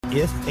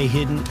if a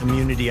hidden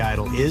immunity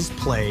idol is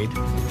played,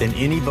 then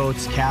any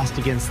votes cast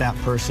against that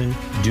person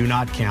do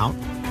not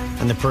count,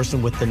 and the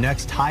person with the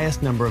next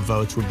highest number of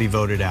votes would be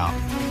voted out.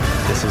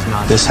 This is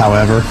not. This,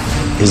 however,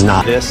 is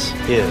not. This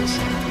is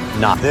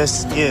not.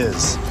 This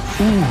is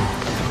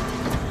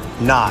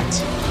not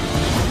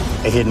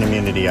a hidden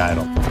immunity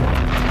idol.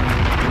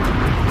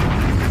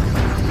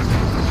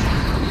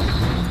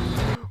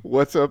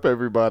 What's up,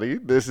 everybody?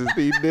 This is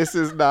the This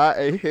Is Not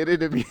a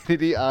Hidden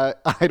Immunity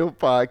Idol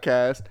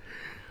podcast.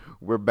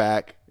 We're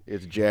back.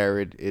 It's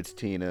Jared. It's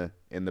Tina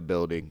in the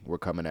building. We're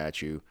coming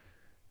at you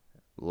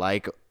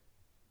like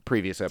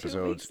previous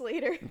episodes. 2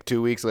 weeks later.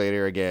 2 weeks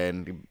later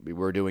again.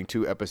 We're doing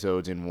 2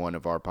 episodes in one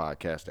of our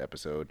podcast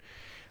episode.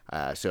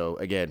 So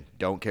again,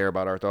 don't care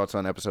about our thoughts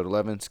on episode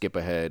 11. Skip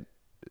ahead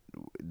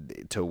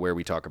to where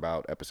we talk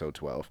about episode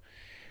 12,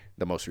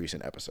 the most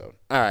recent episode.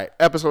 All right,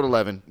 episode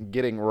 11,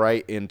 getting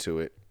right into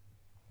it.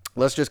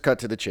 Let's just cut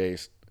to the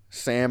chase.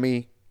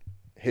 Sammy,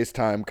 his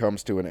time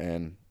comes to an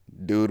end.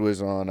 Dude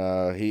was on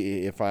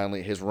he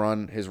finally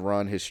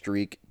his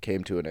streak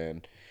came to an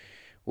end.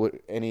 What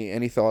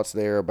any thoughts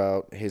there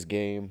about his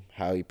game,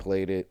 how he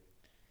played it?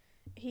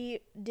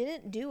 He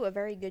didn't do a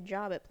very good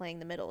job at playing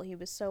the middle. He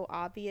was so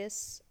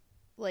obvious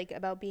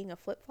about being a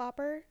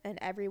flip-flopper, and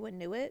everyone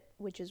knew it,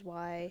 which is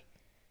why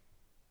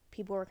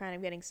people were kind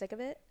of getting sick of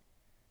it.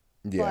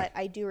 Yeah. But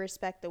I do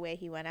respect the way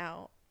he went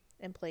out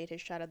and played his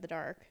shot at the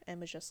dark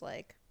and was just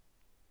like,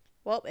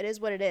 well, it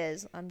is what it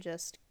is. I'm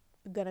just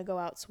going to go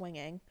out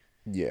swinging.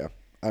 Yeah.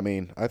 I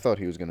mean, I thought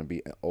he was going to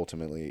be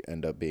ultimately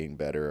end up being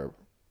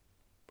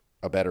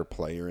a better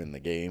player in the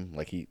game.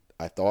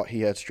 I thought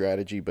he had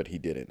strategy, but he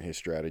didn't. His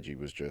strategy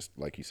was just,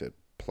 like you said,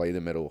 play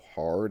the middle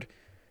hard,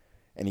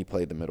 and he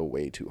played the middle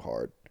way too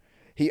hard.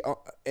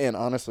 And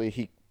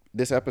honestly,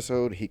 this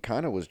episode, he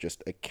kind of was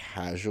just a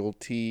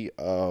casualty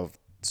of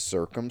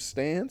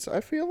circumstance,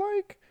 I feel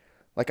like.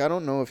 I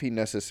don't know if he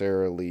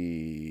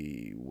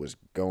necessarily was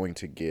going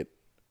to get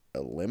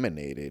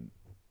eliminated.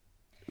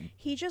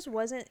 He just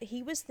wasn't.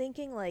 He was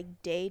thinking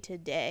day to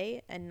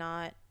day and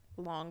not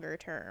longer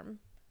term.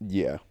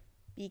 Yeah.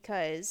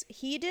 Because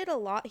he had a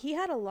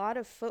lot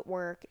of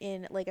footwork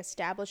in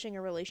establishing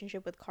a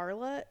relationship with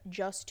Carla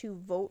just to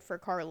vote for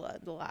Carla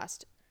in the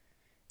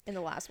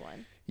last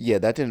one. Yeah,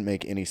 that didn't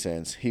make any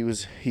sense. He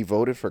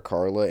voted for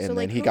Carla, and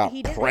then he got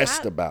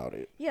pressed about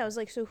it. Yeah, I was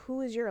like, so who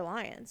is your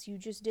alliance?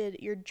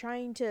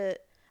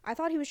 I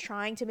thought he was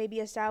trying to maybe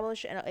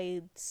establish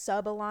a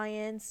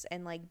sub-alliance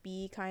and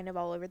be kind of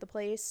all over the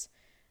place.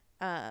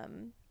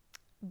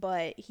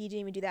 But he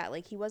didn't even do that.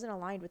 He wasn't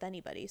aligned with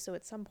anybody. So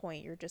at some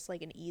point, you're just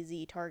an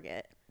easy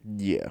target.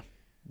 Yeah.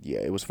 Yeah,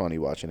 it was funny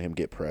watching him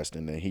get pressed,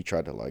 and then he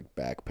tried to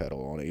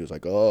backpedal on it. He was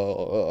like,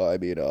 no,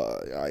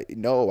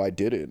 I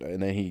didn't.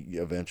 And then he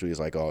eventually was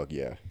like, oh,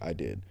 yeah, I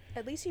did.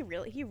 At least he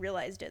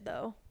realized it,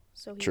 though.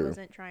 So he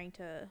wasn't trying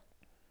to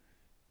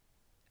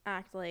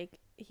act like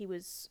he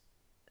was,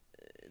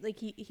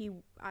 he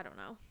I don't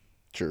know.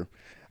 True.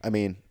 I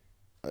mean,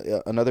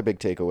 another big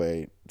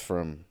takeaway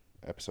from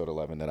episode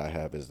 11 that I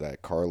have is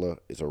that Carla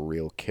is a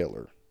real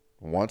killer.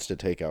 Wants to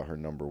take out her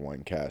number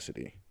one,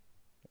 Cassidy.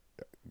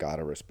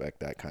 Gotta respect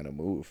that kind of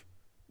move.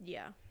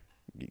 Yeah.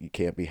 You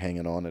can't be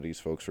hanging on to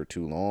these folks for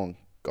too long.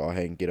 Go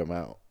ahead and get them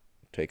out.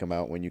 Take them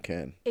out when you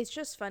can. It's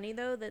just funny,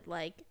 though, that,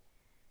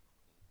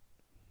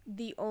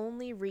 the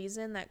only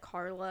reason that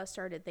Carla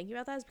started thinking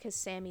about that is because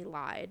Sammy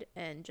lied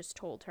and just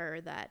told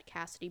her that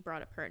Cassidy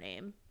brought up her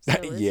name. So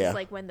this is,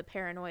 when the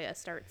paranoia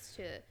starts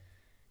to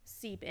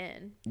seep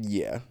in.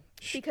 Yeah.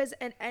 Because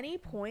at any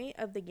point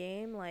of the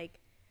game,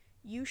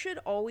 you should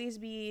only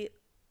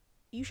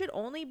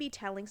be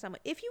telling someone.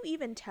 If you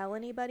even tell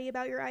anybody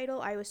about your idol,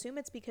 I assume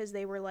it's because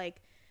they were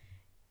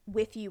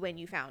with you when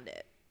you found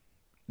it.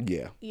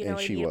 Yeah. You know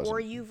what I mean? Or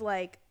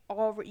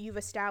you've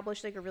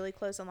established a really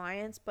close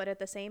alliance, but at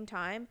the same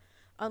time,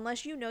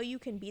 unless you know you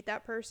can beat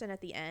that person at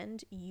the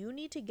end, you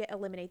need to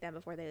eliminate them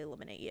before they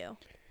eliminate you.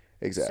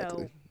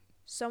 Exactly.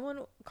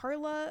 So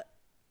Carla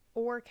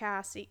or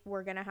Cassie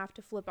were gonna have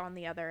to flip on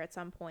the other at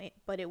some point,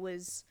 but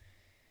it's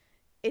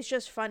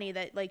just funny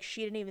that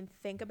she didn't even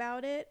think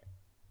about it.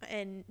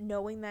 And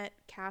knowing that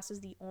Cass is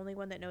the only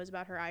one that knows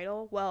about her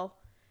idol,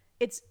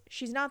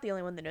 she's not the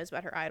only one that knows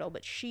about her idol,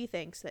 but she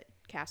thinks that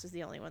Cass is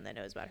the only one that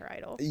knows about her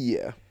idol.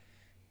 Yeah.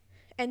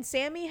 And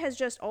Sammy has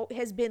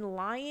been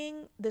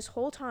lying this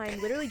whole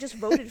time, literally just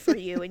voted for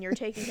you, and you're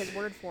taking his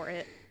word for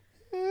it.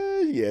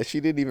 Yeah, she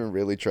didn't even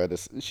really try to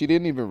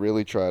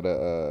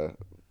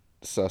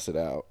suss it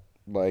out.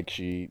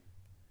 She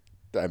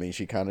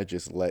kind of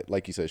just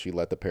like you said, she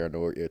let the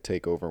paranoia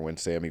take over when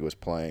Sammy was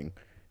playing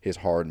his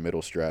hard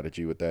middle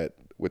strategy with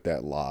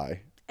that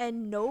lie.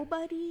 And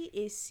nobody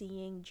is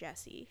seeing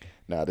Jesse.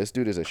 Nah, this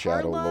dude is a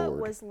shadow lord. Carla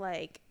was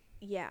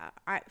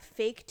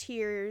fake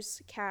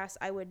tears, Cass,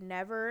 I would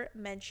never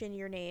mention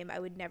your name. I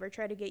would never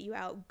try to get you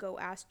out. Go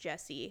ask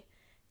Jesse.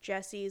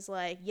 Jesse's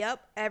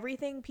yep,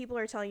 everything people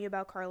are telling you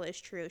about Carla is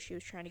true. She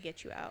was trying to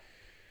get you out.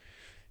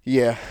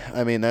 Yeah,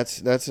 I mean,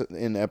 that's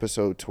in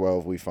episode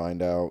 12 we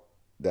find out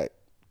that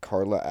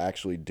Carla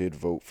actually did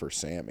vote for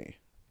Sammy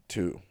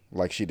too.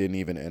 Like, she didn't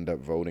even end up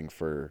voting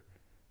for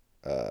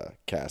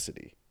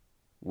Cassidy,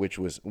 which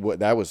was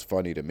that was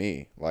funny to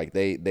me. Like,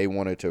 they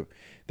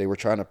were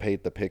trying to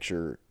paint the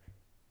picture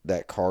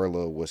that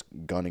Carla was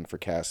gunning for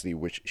Cassidy,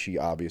 which she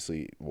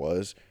obviously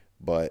was,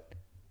 but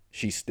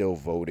she still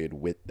voted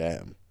with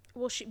them.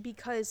 Well,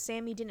 because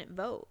Sammy didn't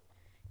vote.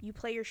 You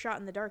play your shot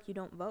in the dark, you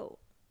don't vote.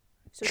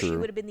 So True. She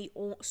would have been the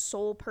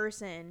sole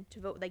person to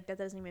vote. Like, that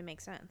doesn't even make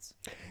sense.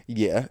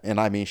 Yeah, and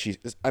I mean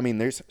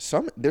there's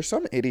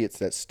some idiots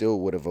that still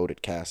would have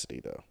voted Cassidy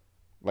though.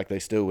 Like, they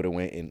still would have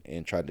went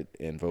and tried to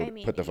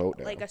put the vote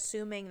down. Like,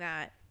 assuming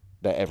that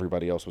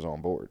Everybody else was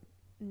on board.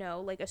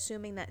 No, like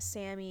assuming that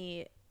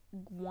Sammy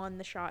won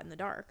the shot in the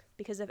dark.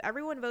 Because if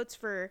everyone votes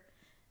for...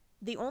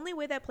 The only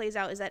way that plays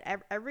out is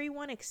that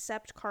everyone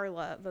except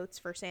Carla votes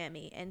for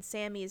Sammy. And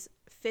Sammy's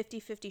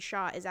 50-50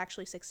 shot is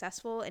actually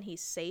successful and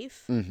he's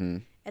safe. Mm-hmm.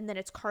 And then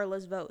it's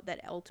Carla's vote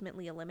that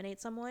ultimately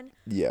eliminates someone.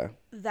 Yeah.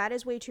 That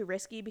is way too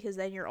risky because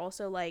then you're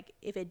also like,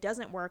 if it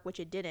doesn't work,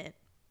 which it didn't,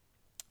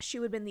 she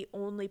would have been the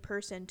only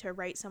person to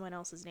write someone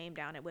else's name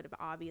down. It would have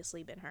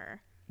obviously been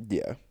her.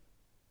 Yeah.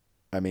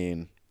 I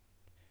mean,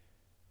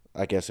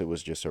 I guess it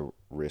was just a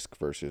risk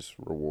versus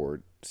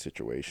reward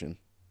situation.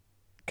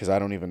 Because I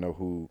don't even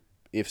know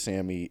if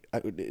Sammy...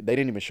 they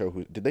didn't even show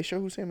who... Did they show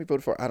who Sammy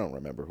voted for? I don't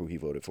remember who he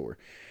voted for.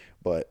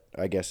 But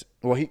I guess...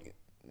 Well,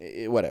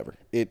 whatever.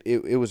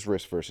 It was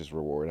risk versus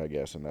reward, I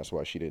guess, and that's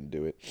why she didn't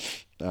do it.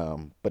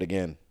 But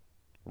again,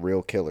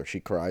 real killer.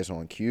 She cries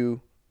on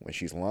cue when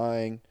she's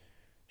lying.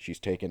 She's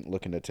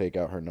looking to take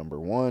out her number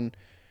one.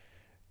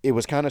 It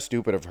was kind of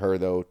stupid of her,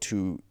 though,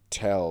 to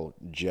tell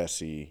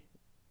Jesse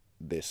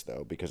this,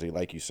 though, because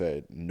like you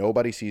said,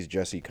 nobody sees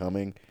Jesse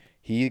coming.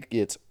 He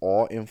gets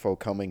all info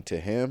coming to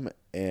him,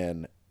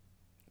 and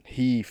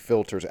he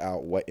filters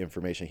out what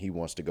information he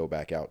wants to go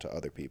back out to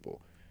other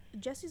people.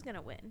 Jesse's going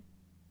to win.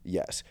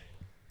 Yes.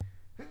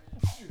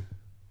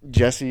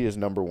 Jesse is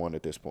number one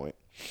at this point.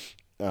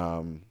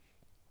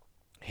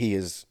 He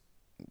is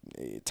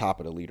top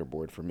of the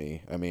leaderboard for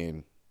me. I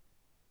mean,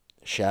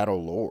 Shadow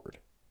Lord.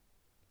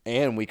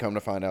 And we come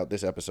to find out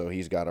this episode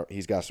he's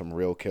got some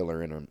real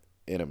killer in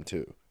him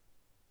too.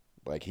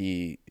 Like,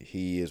 he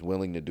is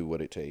willing to do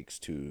what it takes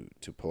to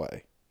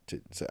play.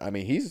 I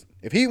mean,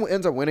 if he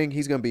ends up winning,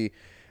 he's gonna be.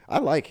 I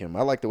like him.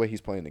 I like the way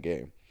he's playing the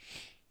game.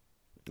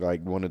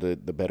 Like, one of the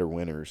better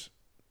winners.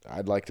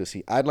 I'd like to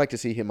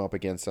see him up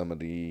against some of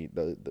the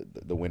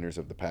winners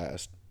of the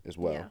past as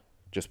well. Yeah.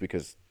 Just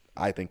because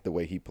I think the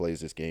way he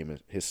plays this game,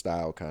 his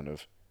style kind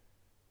of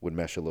would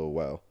mesh a little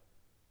well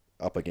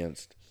up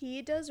against.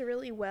 He does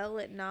really well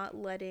at not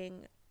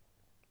letting.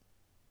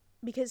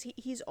 Because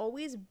he's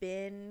always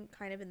been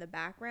kind of in the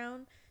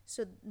background,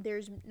 so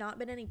there's not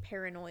been any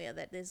paranoia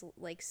that is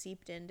like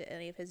seeped into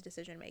any of his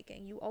decision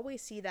making. You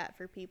always see that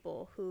for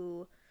people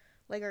who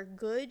like are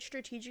good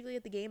strategically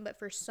at the game, but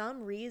for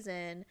some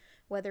reason,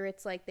 whether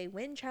it's like they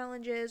win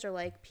challenges or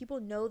like people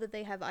know that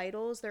they have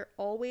idols, they're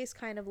always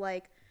kind of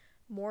like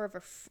more of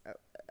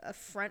a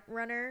front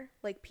runner.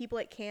 Like, people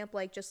at camp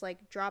like just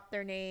like drop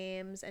their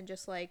names and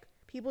just like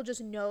people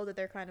just know that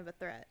they're kind of a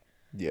threat.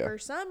 Yeah. For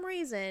some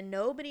reason,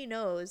 nobody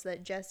knows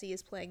that Jesse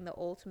is playing the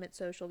ultimate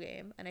social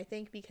game. And I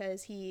think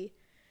because he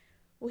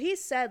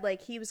said,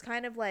 like, he was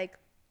kind of, like,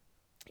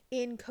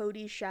 in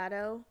Cody's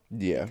shadow.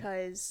 Yeah.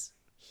 Because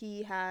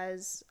he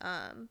has,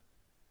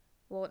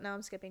 well, now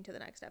I'm skipping to the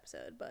next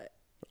episode, but.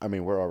 I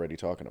mean, we're already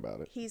talking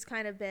about it. He's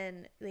kind of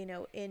been,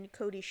 in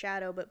Cody's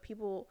shadow, but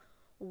people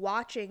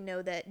watching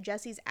know that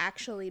Jesse's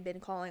actually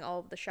been calling all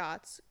of the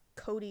shots.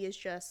 Cody is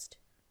just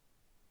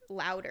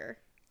louder.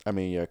 I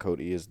mean, yeah,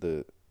 Cody is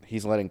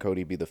he's letting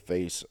Cody be the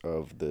face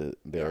of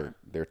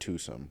their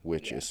twosome,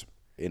 which is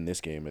in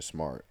this game is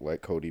smart.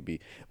 Let Cody be,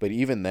 but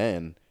even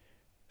then,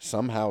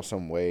 somehow,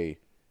 some way,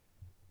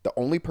 the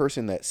only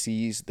person that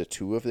sees the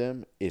two of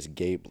them is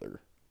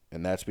Gabler,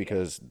 and that's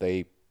because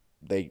they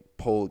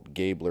pulled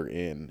Gabler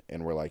in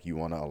and were like, "You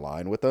want to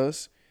align with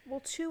us?"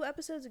 Well, 2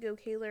 episodes ago,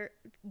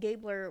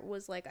 Gabler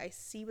was like, "I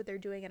see what they're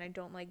doing, and I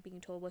don't like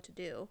being told what to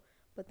do,"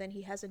 but then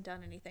he hasn't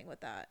done anything with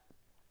that.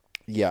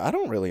 Yeah, I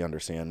don't really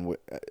understand.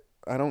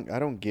 I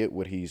don't get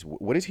what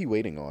is he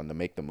waiting on to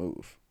make the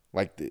move?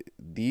 Like,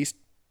 these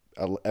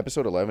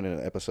episode 11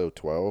 and episode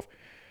 12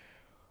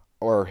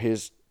 are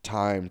his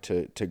time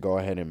to go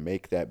ahead and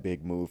make that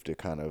big move to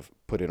kind of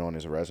put it on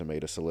his resume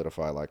to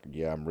solidify, like,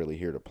 yeah, I'm really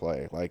here to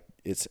play. Like,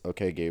 it's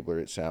okay, Gabler,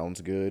 it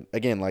sounds good.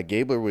 Again, like,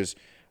 Gabler was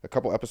a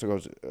couple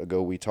episodes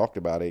ago, we talked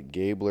about it.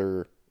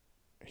 Gabler,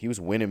 he was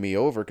winning me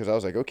over because I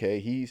was like, okay,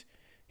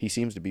 he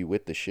seems to be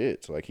with the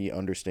shit. So, like, he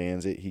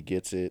understands it, he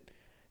gets it.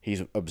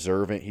 He's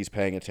observant. He's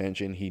paying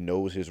attention. He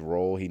knows his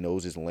role. He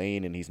knows his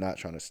lane, and he's not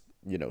trying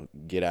to,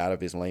 get out of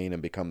his lane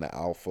and become the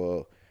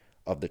alpha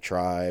of the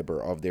tribe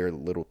or of their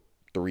little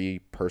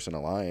 3-person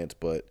alliance.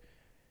 But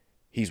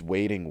he's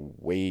waiting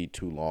way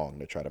too long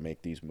to try to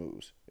make these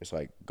moves. It's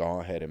like, go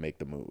ahead and make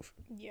the move.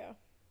 Yeah.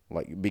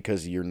 Like,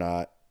 because you're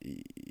not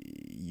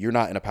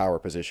in a power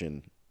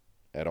position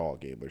at all,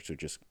 Gabler. So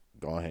just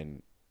go ahead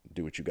and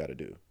do what you got to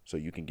do so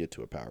you can get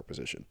to a power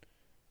position.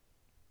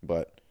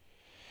 But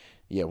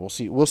Yeah, we'll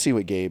see. We'll see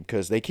with Gabe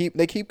because they keep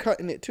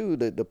cutting it too.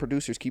 The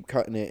producers keep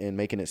cutting it and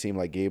making it seem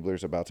like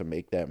Gabler's about to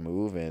make that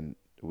move, and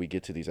we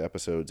get to these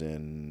episodes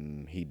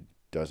and he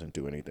doesn't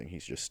do anything.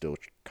 He's just still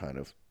kind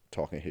of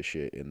talking his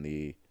shit in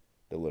the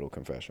little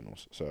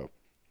confessionals. So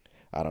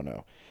I don't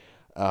know.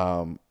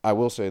 I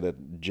will say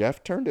that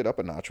Jeff turned it up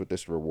a notch with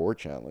this reward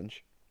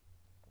challenge,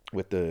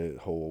 with the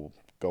whole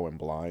going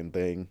blind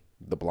thing.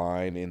 The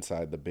blind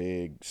inside the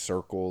big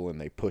circle, and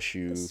they push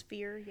you. The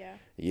sphere, yeah.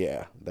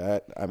 Yeah,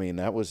 that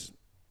was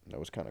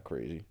kind of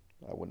crazy.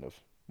 I wouldn't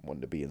have wanted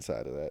to be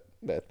inside of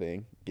that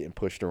thing, getting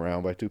pushed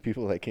around by two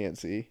people that can't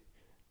see.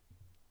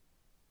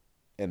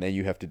 And then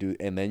you have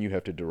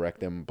to direct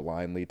them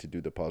blindly to do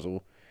the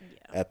puzzle.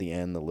 Yeah. At the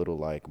end, the little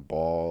like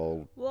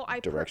ball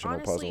directional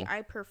honestly, puzzle.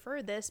 I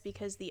prefer this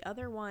because the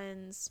other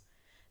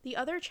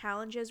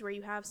challenges where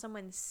you have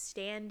someone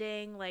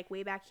standing like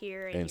way back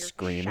here and you're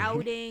screaming,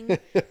 shouting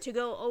to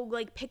go,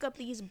 like pick up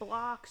these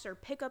blocks or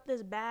pick up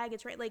this bag.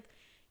 It's right, like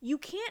you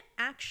can't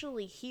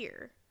actually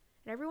hear,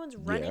 and everyone's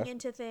running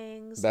into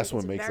things. That's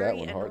like, what makes that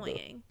one hard,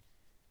 though.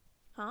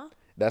 Huh?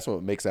 That's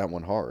what makes that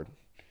one hard.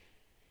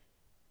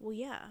 Well,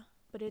 yeah,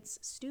 but it's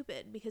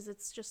stupid because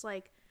it's just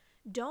like,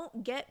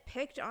 don't get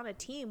picked on a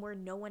team where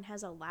no one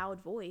has a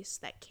loud voice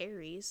that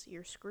carries.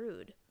 You're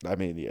screwed. I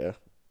mean, yeah.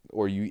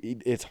 Or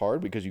it's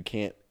hard because you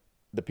can't.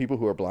 The people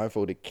who are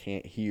blindfolded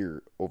can't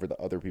hear over the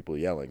other people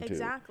yelling too.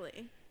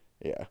 Exactly.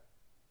 Yeah,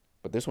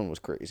 but this one was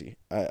crazy.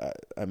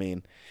 I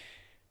mean,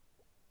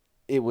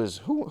 it was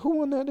who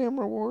won that damn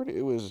reward?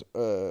 It was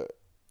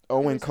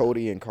Owen,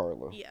 Cody, and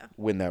Carla. Yeah.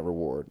 Win that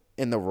reward,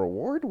 and the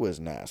reward was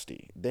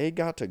nasty. They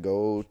got to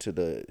go to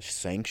the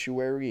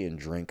sanctuary and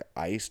drink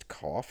iced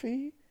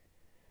coffee.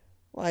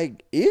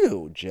 Like,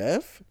 ew,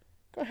 Jeff.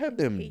 Go have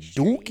them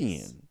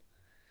dookie.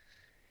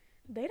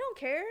 They don't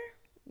care.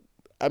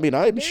 I mean,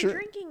 They're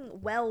drinking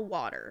well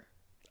water.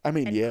 I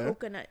mean, yeah.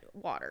 Coconut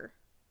water.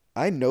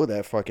 I know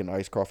that fucking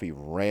iced coffee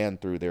ran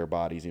through their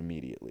bodies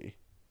immediately.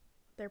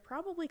 They're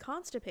probably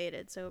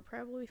constipated, so it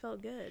probably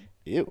felt good.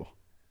 Ew.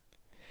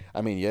 I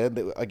mean, yeah.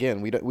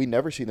 Again, we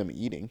never see them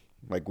eating.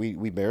 Like we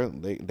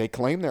barely. They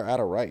claim they're out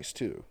of rice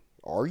too.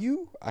 Are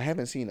you? I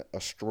haven't seen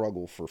a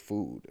struggle for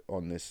food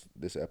on this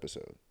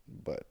episode,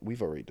 but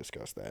we've already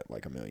discussed that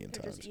like a million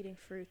times. They're just eating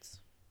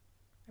fruits.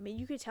 I mean,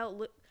 you could tell.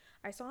 Look,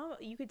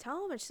 you could tell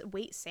how much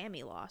weight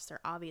Sammy lost. They're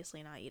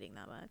obviously not eating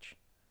that much.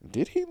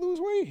 Did he lose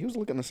weight? He was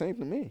looking the same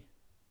to me.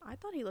 I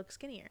thought he looked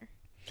skinnier.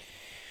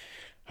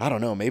 I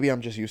don't know. Maybe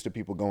I'm just used to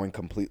people going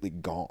completely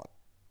gaunt,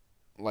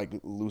 like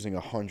losing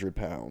 100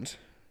 pounds,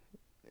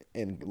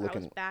 and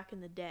looking. That was back in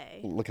the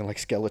day. Looking like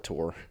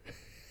Skeletor.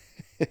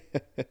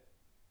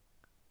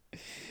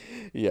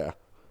 Yeah.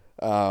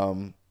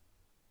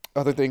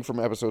 Other thing from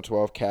episode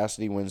 12,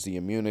 Cassidy wins the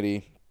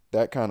immunity.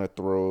 That kind of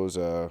throws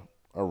a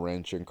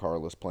wrench in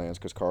Carla's plans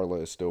because Carla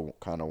is still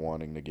kind of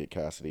wanting to get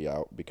Cassidy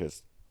out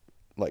because,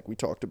 like we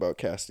talked about,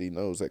 Cassidy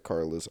knows that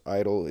Carla's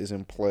idol is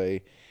in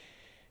play.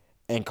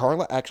 And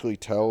Carla actually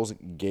tells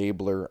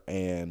Gabler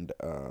and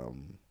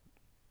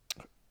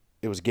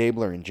it was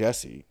Gabler and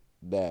Jesse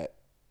that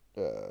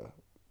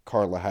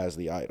Carla has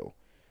the idol.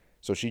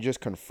 So she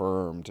just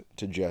confirmed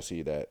to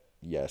Jesse that,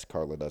 yes,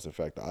 Carla does in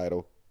fact the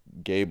idol.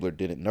 Gabler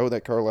didn't know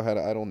that Carla had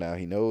an idol. Now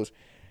he knows.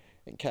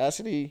 And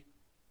Cassidy,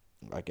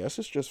 I guess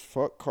it's just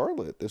fuck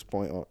Carla at this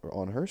point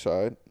on her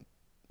side.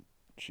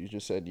 She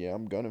just said, yeah,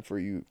 I'm gunning for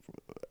you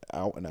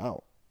out and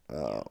out.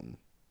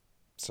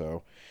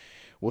 So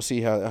we'll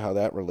see how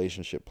that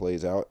relationship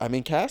plays out. I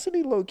mean,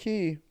 Cassidy,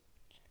 low-key,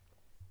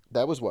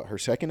 that was what, her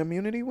second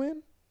immunity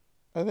win?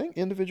 I think,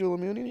 individual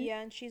immunity?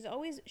 Yeah, and she's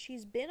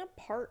been a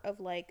part of,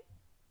 like,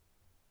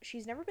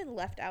 she's never been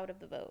left out of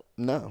the vote.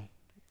 No.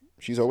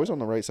 She's always on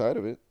the right side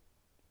of it.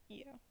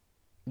 Yeah.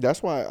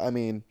 That's why, I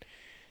mean,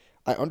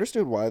 I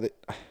understood why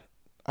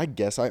I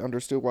guess I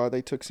understood why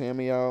they took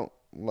Sammy out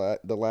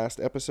the last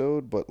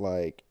episode, but,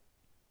 like,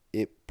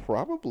 it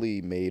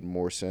probably made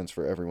more sense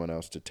for everyone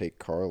else to take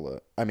Cassidy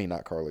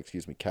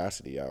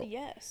out.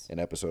 Yes. In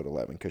episode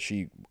 11, because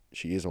she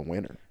is a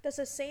winner. That's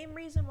the same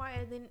reason why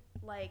I didn't,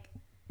 like,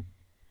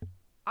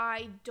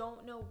 I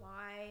don't know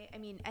why. I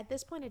mean, at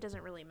this point, it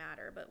doesn't really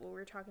matter, but what we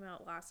were talking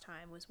about last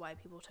time was why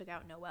people took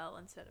out Noelle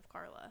instead of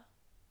Carla.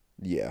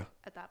 Yeah.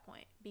 At that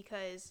point.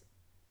 Because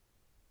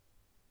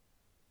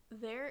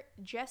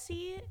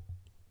Jesse,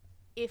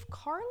 if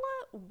Carla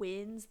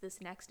wins this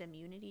next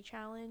immunity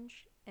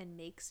challenge and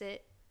makes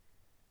it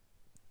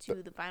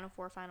to the Final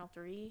Four, Final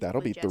Three.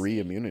 That'll be Jesse, 3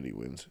 immunity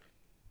wins.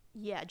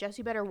 Yeah,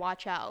 Jesse better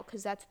watch out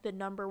because that's the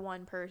number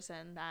one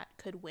person that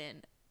could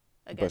win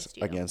against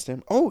you. Against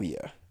him? Oh,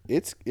 yeah.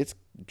 It's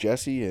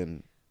Jesse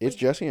and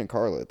Jesse and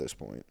Carla at this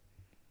point.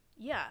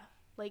 Yeah.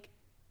 Like,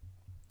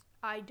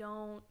 I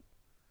don't...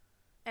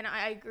 And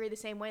I agree the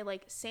same way.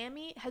 Like,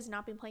 Sammy has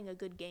not been playing a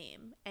good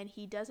game, and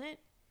he doesn't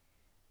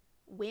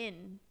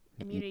win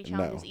immunity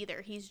challenges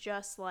either. He's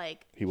just,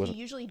 like... He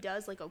usually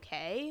does, like,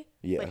 okay.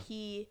 Yeah. But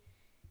he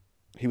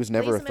was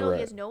never a threat.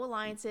 He has no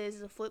alliances.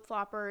 He's a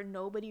flip-flopper.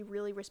 Nobody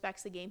really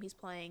respects the game he's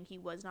playing. He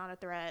was not a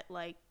threat.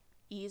 Like,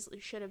 easily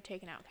should have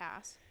taken out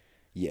Cass.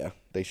 Yeah,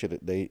 they should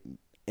have.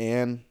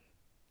 And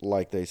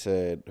like they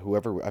said,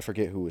 whoever, I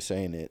forget who was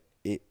saying it,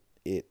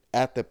 it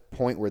at the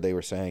point where they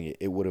were saying it,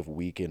 it would have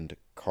weakened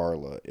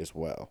Carla as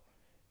well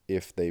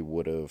if they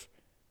would have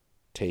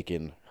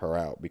taken her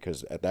out,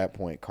 because at that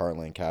point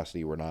Carla and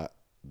Cassidy were not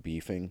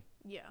beefing.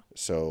 Yeah.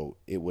 So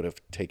it would have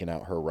taken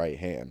out her right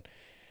hand.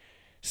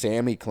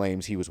 Sammy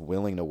claims he was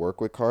willing to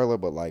work with Carla,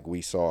 but like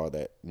we saw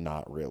that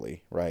not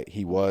really, right?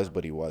 He was,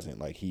 but he wasn't.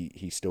 Like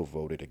he still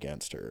voted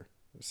against her.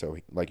 So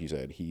like you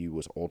said, he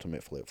was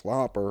ultimate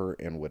flip-flopper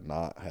and would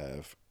not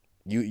have,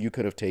 you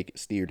could have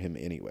steered him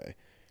anyway.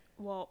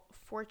 Well,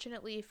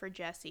 fortunately for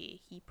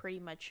Jesse, he pretty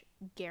much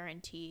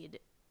guaranteed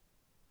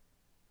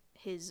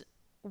his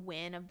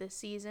win of this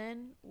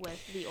season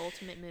with the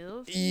ultimate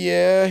move.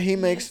 Yeah, he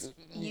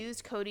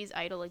used Cody's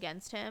idol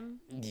against him.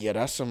 Yeah,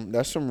 that's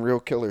some real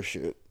killer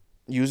shit.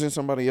 Using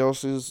somebody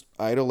else's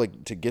idol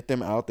like to get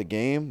them out the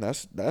game,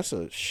 that's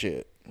a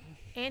shit.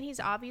 And he's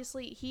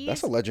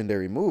that's a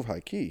legendary move,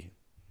 high key.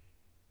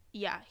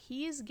 Yeah,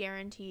 he's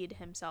guaranteed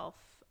himself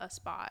a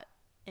spot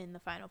in the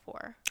Final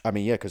Four. I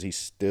mean, yeah, because he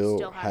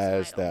still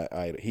has that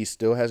idol. He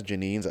still has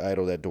Janine's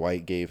idol that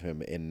Dwight gave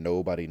him, and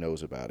nobody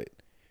knows about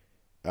it.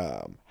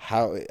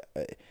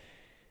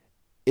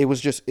 It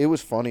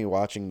was funny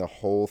watching the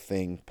whole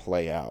thing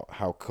play out.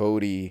 How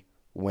Cody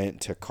went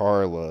to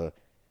Carla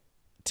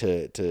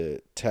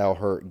to tell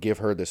her, give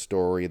her the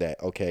story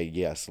that, okay,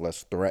 yes,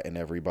 let's threaten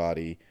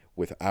everybody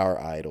with our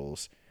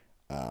idols.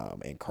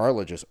 And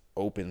Carla just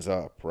opens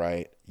up,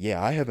 right?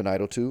 Yeah, I have an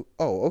idol too.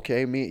 Oh,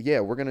 okay,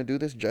 we're gonna do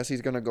this.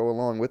 Jesse's gonna go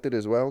along with it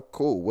as well.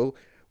 Cool.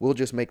 We'll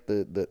just make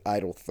the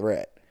idol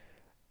threat,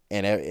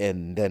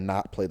 and then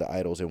not play the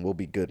idols, and we'll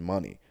be good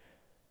money.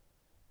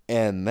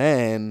 And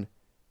then,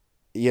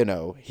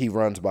 he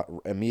runs by.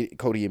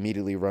 Cody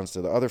immediately runs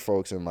to the other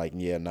folks and like,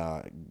 yeah,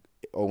 nah.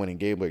 Owen and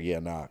Gabler, yeah,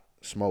 nah.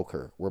 Smoke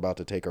her. We're about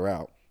to take her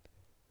out.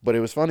 But it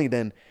was funny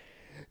then.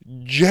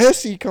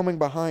 Jesse coming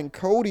behind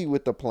Cody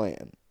with the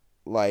plan.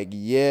 Like,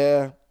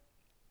 yeah,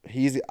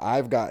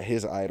 I've got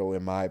his idol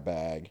in my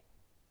bag.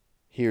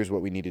 Here's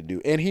what we need to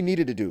do. And he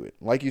needed to do it.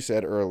 Like you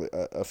said earlier,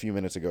 a few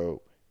minutes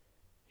ago,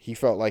 he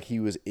felt like he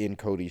was in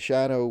Cody's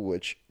shadow,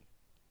 which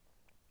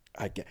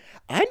I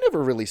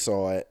never really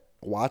saw it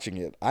watching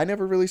it. I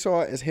never really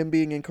saw it as him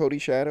being in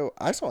Cody's shadow.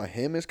 I saw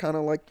him as kind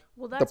of like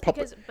the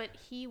puppet. But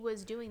he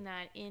was doing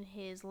that in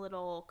his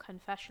little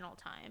confessional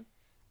time.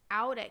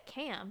 Out at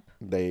camp,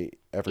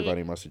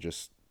 everybody must have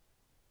just.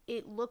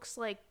 It looks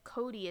like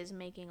Cody is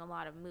making a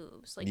lot of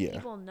moves. Like, yeah.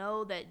 People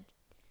know that.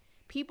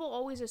 People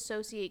always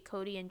associate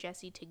Cody and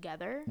Jesse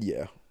together.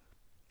 Yeah.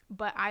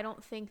 But I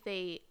don't think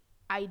they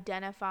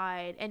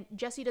identified, and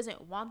Jesse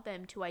doesn't want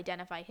them to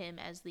identify him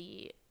as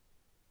the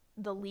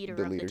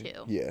leader of the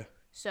two. Yeah.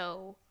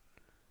 So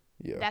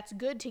that's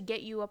good to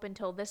get you up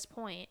until this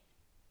point,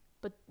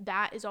 but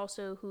that is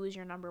also who is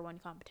your number one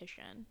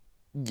competition.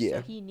 Yeah.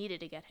 So he needed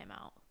to get him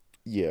out.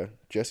 Yeah.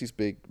 Jesse's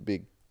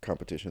big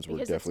competitions were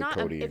definitely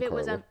Cody and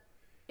Carla.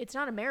 It's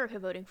not America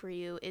voting for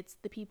you, it's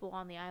the people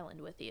on the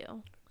island with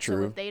you.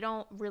 True. So if they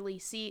don't really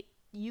see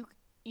you,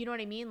 you know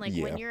what I mean? Like,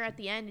 when you're at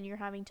the end and you're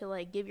having to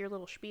like give your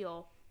little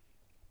spiel,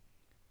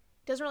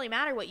 it doesn't really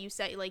matter what you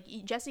say. Like,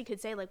 Jesse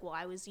could say like, well,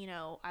 I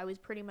was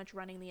pretty much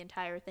running the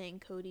entire thing.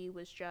 Cody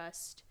was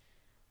just,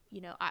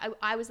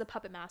 I was the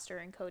puppet master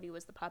and Cody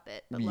was the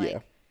puppet. But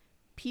like,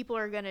 people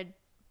are going to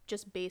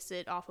just base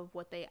it off of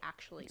what they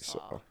actually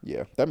saw. So,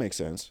 yeah, that makes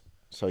sense.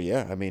 So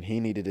yeah, I mean, he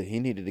needed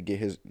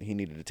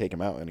to take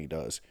him out, and he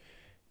does.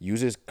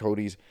 Uses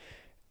Cody's,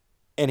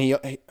 and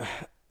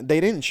they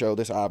didn't show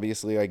this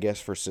obviously, I guess,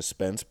 for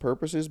suspense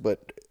purposes,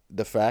 but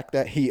the fact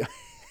that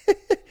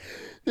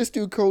this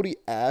dude Cody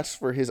asked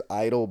for his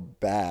idol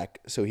back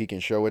so he can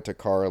show it to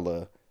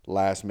Carla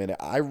last minute.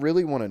 I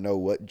really want to know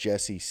what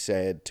Jesse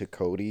said to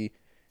Cody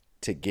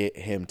to get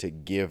him to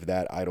give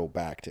that idol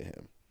back to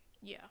him.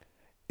 Yeah.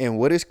 And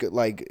what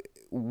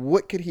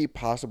could he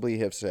possibly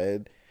have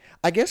said?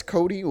 I guess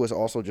Cody was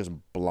also just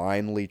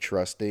blindly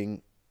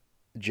trusting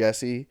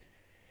Jesse.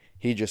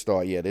 He just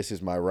thought, yeah, this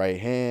is my right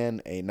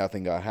hand. Ain't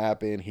nothing gonna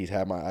happen. He's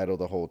had my idol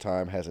the whole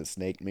time. Hasn't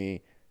snaked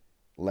me.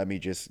 Let me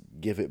just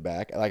give it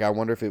back. Like, I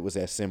wonder if it was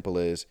as simple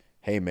as,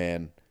 hey,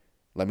 man,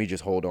 let me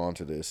just hold on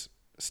to this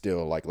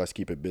still. Like, let's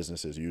keep it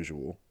business as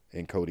usual.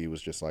 And Cody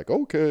was just like,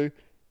 okay.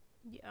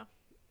 Yeah.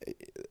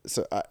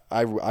 So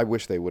I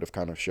wish they would have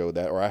kind of showed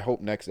that. Or I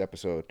hope next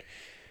episode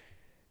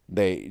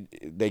they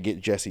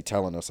get Jesse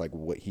telling us like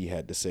what he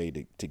had to say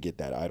to get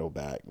that idol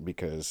back,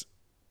 because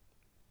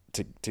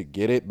to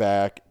get it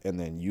back and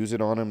then use it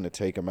on him to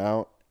take him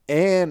out,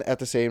 and at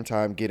the same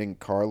time getting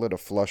Carla to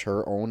flush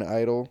her own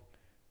idol,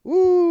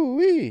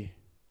 woo-wee.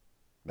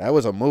 That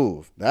was a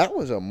move. That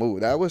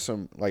was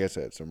some, like I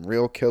said, some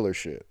real killer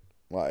shit.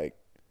 Like,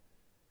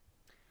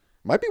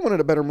 might be one of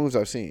the better moves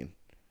I've seen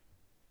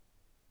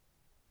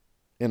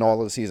in all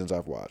of the seasons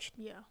I've watched.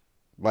 Yeah.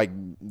 Like,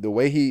 the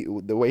way he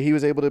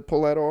was able to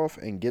pull that off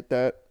and get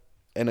that,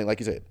 and then,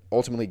 like you said,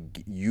 ultimately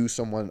use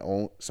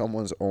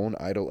someone's own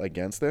idol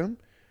against them.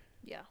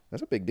 Yeah.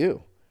 That's a big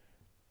deal.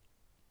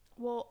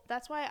 Well,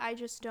 that's why I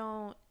just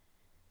don't.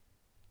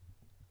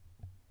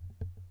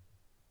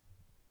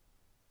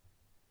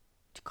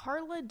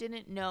 Carla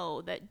didn't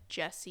know that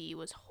Jesse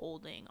was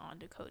holding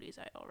onto Cody's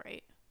idol,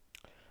 right?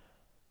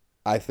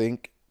 I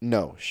think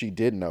no, she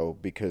did know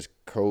because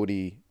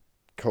Cody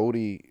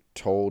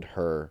told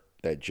her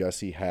that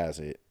Jesse has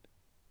it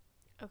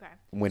Okay.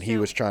 when he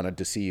was trying to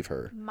deceive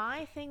her.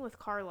 My thing with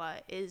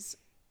Carla is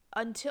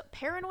until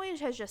paranoia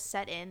has just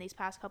set in these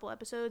past couple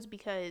episodes,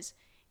 because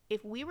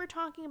if we were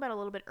talking about a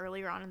little bit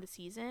earlier on in the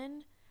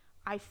season,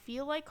 I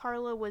feel like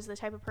Carla was the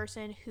type of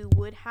person who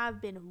would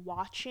have been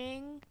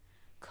watching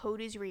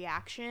Cody's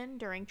reaction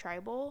during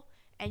Tribal,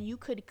 and you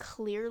could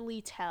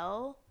clearly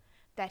tell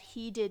that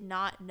he did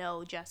not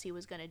know Jesse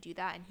was going to do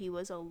that, and he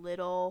was a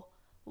little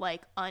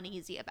like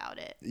uneasy about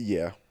it.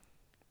 Yeah.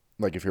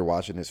 Like if you're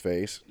watching his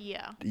face.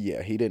 Yeah.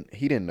 Yeah, he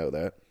didn't know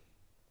that.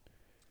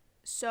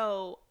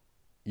 So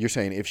you're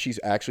saying if she's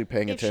actually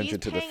paying attention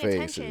to the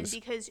faces,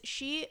 because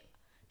she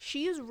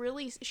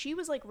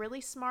was like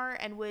really smart,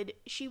 and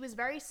she was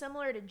very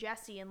similar to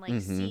Jesse and like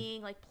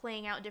seeing, like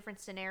playing out different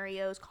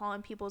scenarios,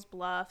 calling people's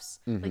bluffs.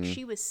 Like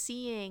she was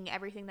seeing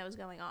everything that was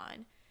going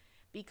on.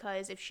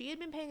 Because if she had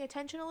been paying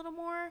attention a little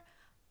more,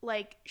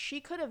 like she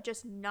could have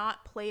just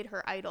not played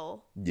her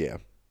idol. Yeah.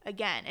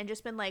 Again, and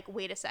just been like,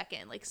 wait a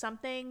second, like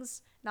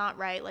something's not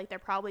right. Like they're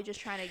probably just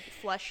trying to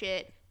flush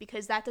it,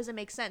 because that doesn't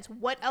make sense.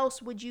 What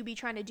else would you be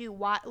trying to do?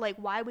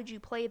 Why would you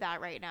play that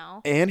right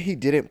now? And he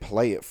didn't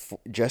play it.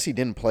 Jesse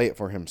didn't play it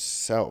for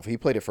himself. He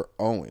played it for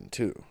Owen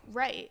too.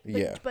 Right.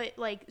 But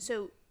like,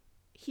 so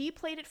he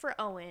played it for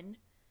Owen.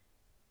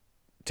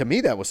 To me,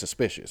 that was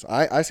suspicious.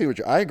 I see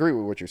I agree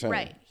with what you're saying.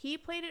 Right. He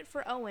played it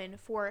for Owen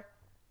for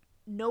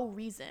no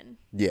reason.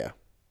 Yeah.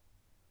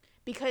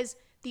 Because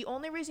the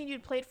only reason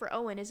you'd play it for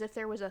Owen is if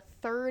there was a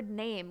third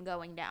name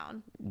going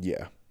down.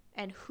 Yeah.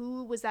 And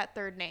who was that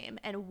third name?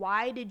 And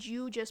why did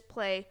you just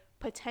play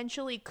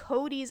potentially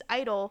Cody's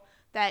idol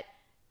that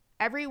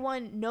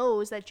everyone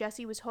knows that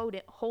Jesse was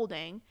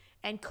holding,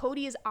 and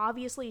Cody is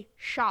obviously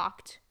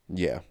shocked.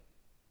 Yeah.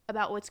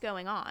 About what's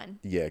going on.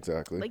 Yeah,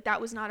 exactly. Like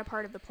that was not a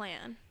part of the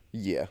plan.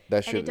 Yeah,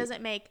 that should. And it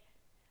doesn't make.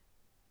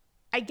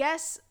 I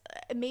guess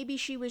maybe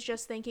she was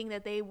just thinking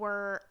that they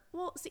were.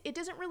 Well, see, it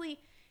didn't really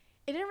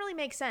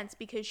make sense,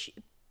 because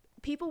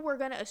people were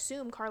going to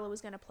assume Carla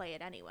was going to play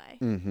it anyway.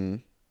 Mm-hmm.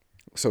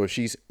 So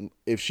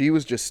if she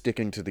was just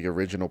sticking to the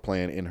original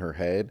plan in her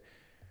head,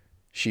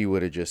 she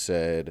would have just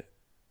said,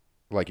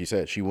 like you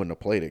said, she wouldn't have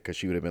played it, because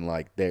she would have been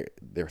like,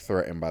 they're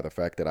threatened by the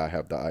fact that I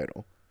have the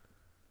idol.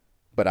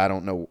 But I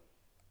don't know.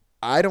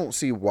 I don't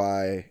see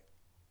why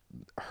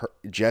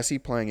Jesse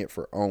playing it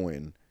for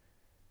Owen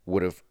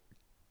would have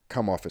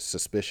come off as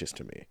suspicious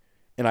to me.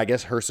 And I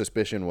guess her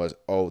suspicion was,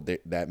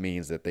 that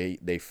means that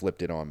they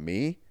flipped it on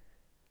me.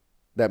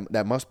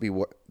 That must be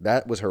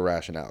that was her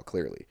rationale,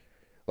 clearly.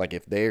 Like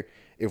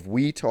if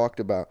we talked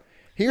about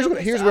here's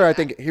what I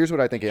think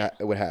it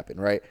would happen,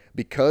 right?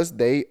 Because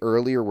they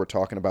earlier were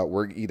talking about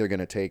we're either going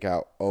to take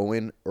out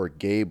Owen or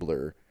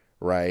Gabler,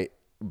 right?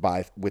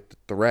 With the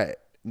threat.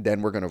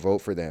 Then we're going to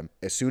vote for them.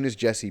 As soon as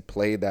Jesse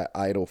played that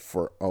idol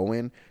for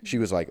Owen, she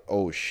was like,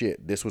 oh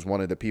shit, this was one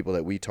of the people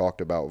that we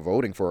talked about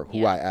voting for,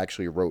 who I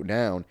actually wrote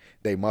down.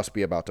 They must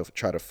be about to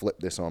try to flip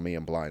this on me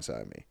and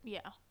blindside me.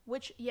 Yeah.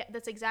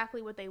 That's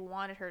exactly what they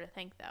wanted her to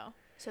think, though.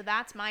 So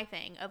that's my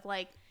thing of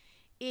like,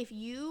 if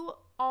you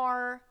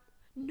are,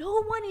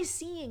 no one is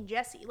seeing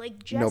Jesse.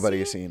 Like Jesse, nobody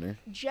is seeing her.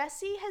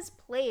 Jesse has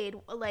played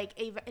like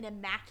an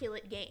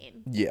immaculate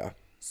game. Yeah.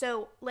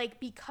 So like,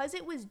 because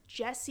it was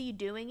Jesse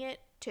doing it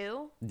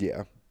too.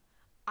 Yeah.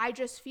 I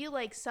just feel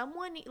like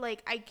someone,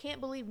 like, I can't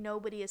believe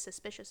nobody is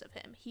suspicious of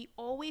him. He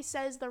always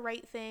says the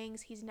right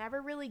things. He's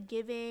never really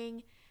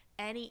giving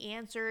any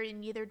answer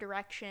in either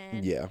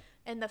direction. Yeah.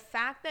 And the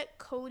fact that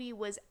Cody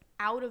was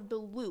out of the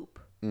loop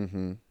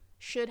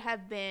should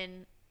have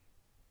been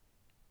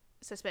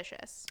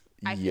suspicious,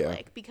 I feel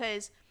like.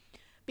 Because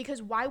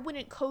why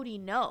wouldn't Cody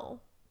know?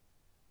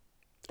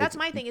 That's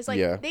my thing. Is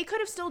like, they could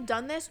have still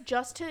done this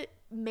just to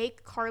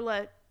make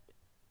Carla,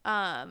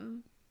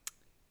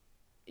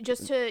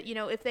 just to,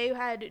 if they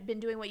had been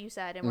doing what you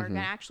said and were going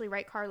to actually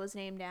write Carla's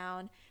name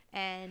down,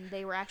 and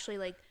they were actually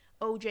like,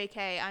 oh,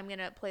 JK, I'm going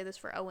to play this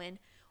for Owen.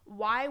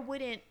 Why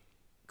wouldn't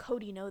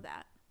Cody know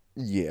that?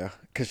 Yeah,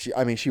 because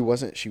she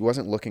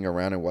wasn't looking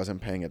around and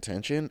wasn't paying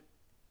attention.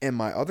 And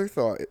my other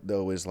thought,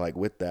 though, is like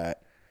with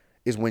that,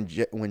 is when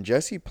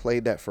Jesse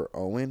played that for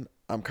Owen,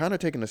 I'm kind of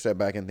taking a step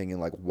back and thinking,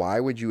 like,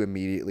 why would you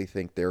immediately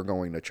think they're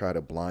going to try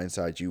to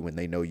blindside you when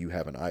they know you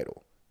have an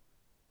idol?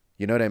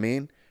 You know what I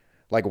mean?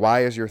 Like,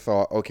 why is your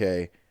thought,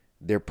 okay,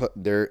 they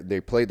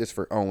played this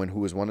for Owen,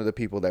 who is one of the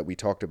people that we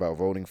talked about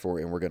voting for,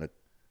 and we're going to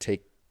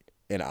take,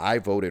 and I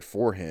voted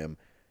for him,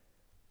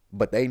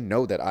 but they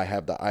know that I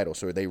have the idol.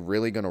 So are they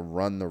really going to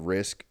run the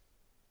risk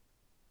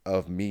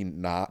of me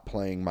not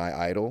playing my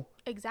idol?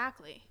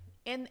 Exactly.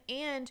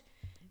 And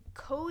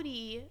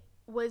Cody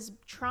was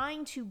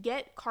trying to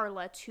get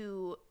Carla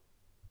to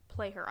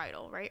play her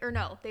idol, right? Or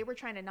no, they were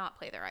trying to not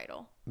play their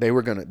idol.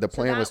 The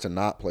plan was to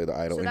not play the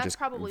idol and just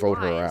vote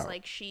her out.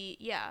 Like she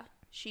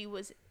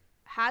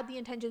had the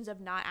intentions of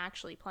not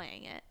actually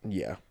playing it.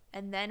 Yeah.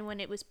 And then when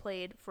it was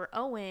played for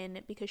Owen,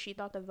 because she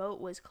thought the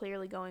vote was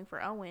clearly going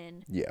for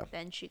Owen, Yeah.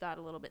 then she got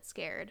a little bit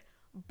scared.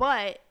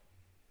 But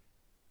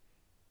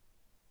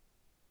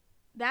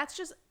that's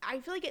just, I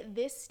feel like at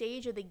this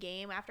stage of the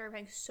game, after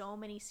having so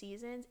many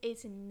seasons,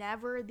 it's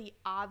never the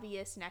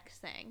obvious next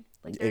thing.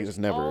 Like It just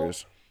never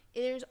is.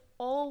 There's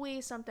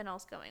always something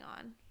else going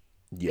on.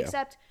 Yeah.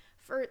 Except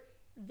for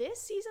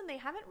this season, they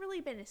haven't really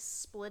been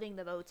splitting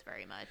the votes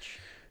very much.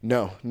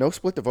 No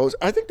split the votes.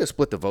 I think the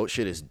split the vote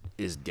shit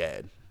is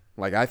dead.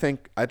 Like I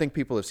think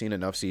people have seen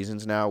enough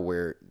seasons now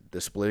where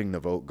the splitting the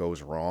vote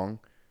goes wrong,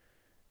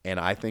 and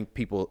I think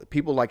people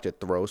like to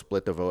throw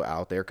split the vote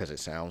out there because it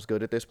sounds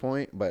good at this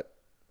point. But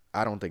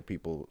I don't think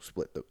people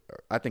split the.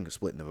 I think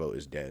splitting the vote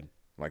is dead.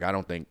 Like I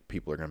don't think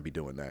people are going to be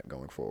doing that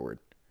going forward.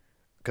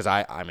 Because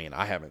I mean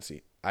I didn't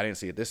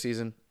see it this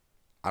season.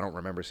 I don't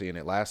remember seeing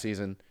it last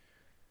season.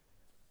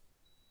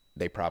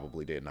 They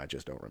probably did, and I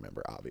just don't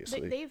remember.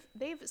 Obviously,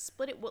 they've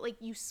split it. Like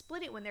you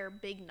split it when there are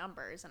big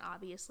numbers, and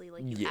obviously,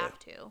 like you have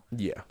to.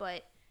 Yeah.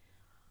 But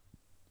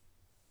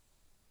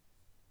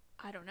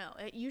I don't know.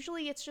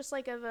 Usually, it's just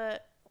like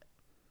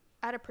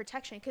out of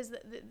protection, because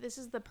this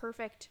is the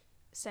perfect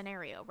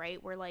scenario,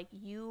 right? Where like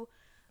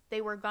they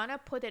were gonna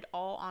put it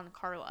all on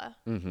Carla,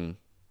 mm-hmm.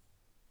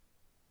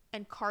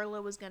 and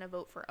Carla was gonna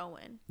vote for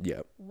Owen.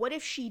 Yep. What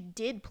if she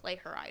did play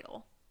her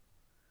idol?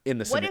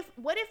 What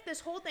if this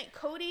whole thing,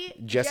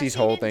 Jesse's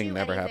whole thing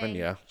never happened?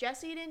 Yeah.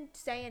 Jesse didn't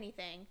say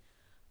anything.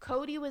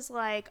 Cody was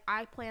like,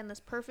 I planned this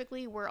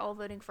perfectly. We're all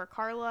voting for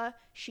Carla.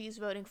 She's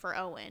voting for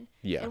Owen.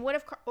 Yeah. And what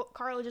if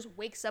Carla just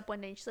wakes up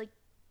one day and she's like,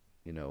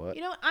 you know what?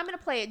 I'm going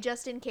to play it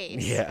just in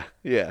case. Yeah.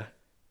 Yeah.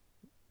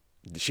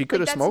 She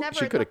could have smoked.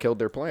 She could have killed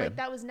their plan. Like,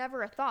 that was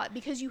never a thought,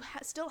 because you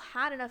still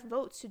had enough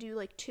votes to do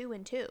like 2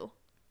 and 2.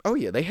 Oh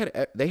yeah, they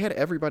had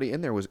everybody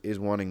in there is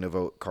wanting to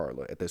vote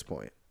Carla at this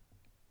point.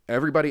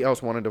 Everybody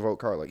else wanted to vote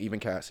Carla, even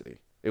Cassidy.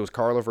 It was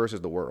Carla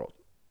versus the world.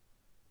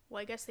 Well,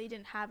 I guess they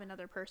didn't have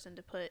another person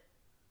to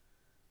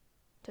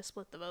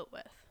split the vote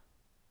with.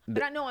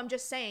 But I know, I'm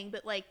just saying,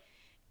 but like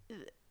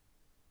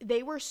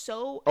they were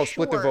so sure.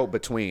 Split the vote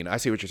between. I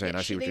see what you're saying.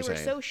 They were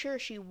so sure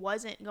she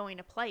wasn't going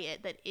to play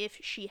it that if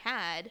she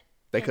had,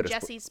 and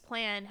Jesse's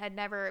plan had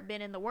never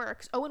been in the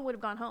works, Owen would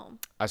have gone home.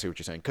 I see what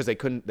you're saying, because they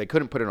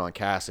couldn't put it on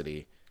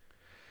Cassidy.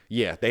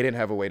 Yeah, they didn't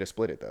have a way to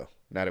split it though.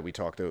 Now that we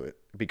talked through it,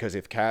 because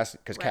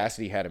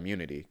Cassidy had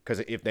immunity,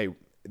 because if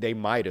they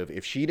might have,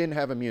 if she didn't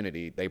have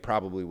immunity, they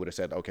probably would have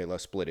said, okay,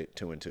 let's split it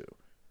 2 and 2.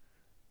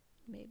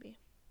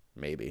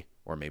 Maybe,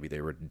 or maybe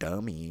they were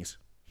dummies.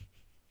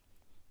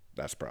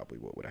 That's probably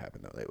what would have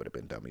happened though. They would have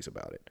been dummies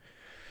about it.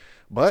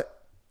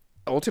 But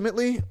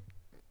ultimately,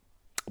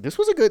 this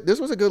was a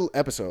good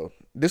episode.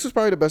 This was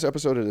probably the best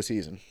episode of the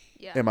season,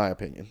 in my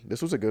opinion.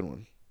 This was a good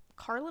one.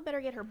 Carla better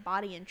get her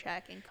body in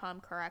check and come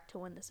correct to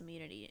win this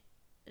immunity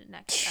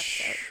next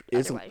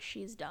episode. Otherwise,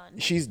 she's done.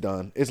 She's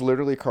done. It's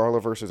literally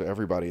Carla versus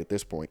everybody at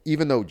this point.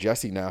 Even though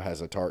Jesse now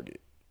has a target,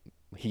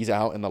 he's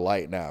out in the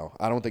light now.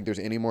 I don't think there's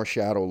any more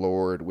Shadow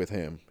Lord with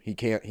him. He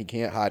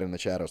can't hide in the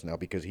shadows now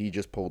because he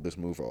just pulled this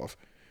move off.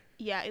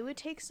 Yeah, it would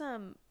take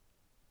some.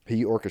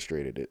 He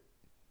orchestrated it.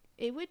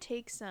 It would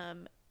take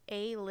some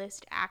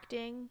A-list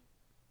acting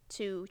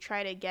to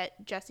try to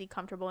get Jesse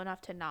comfortable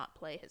enough to not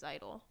play his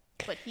idol.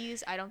 But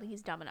I don't think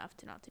he's dumb enough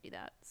to not to do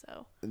that.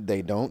 So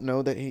they don't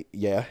know that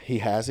he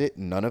has it.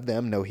 None of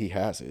them know he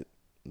has it.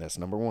 That's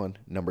number one.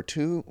 Number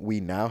two, we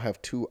now have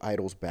 2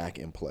 idols back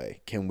in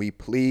play. Can we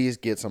please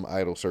get some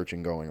idol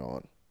searching going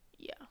on?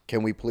 Yeah.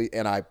 Can we please?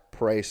 And I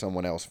pray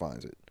someone else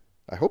finds it.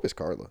 I hope it's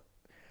Carla.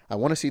 I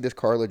want to see this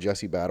Carla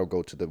Jesse battle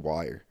go to the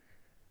wire.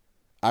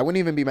 I wouldn't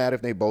even be mad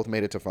if they both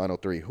made it to final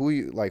 3.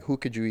 Who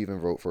could you even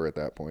vote for at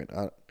that point?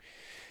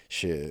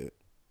 Shit.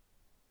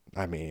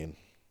 I mean,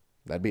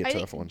 that'd be a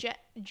tough one.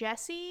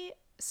 Jesse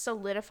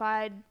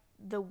solidified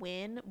the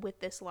win with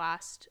this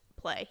last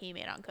play he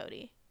made on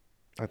Cody.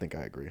 I think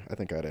I agree. I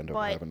think I'd end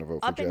up having to vote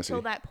for up Jesse.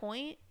 Until that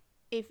point,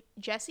 if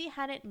Jesse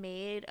hadn't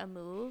made a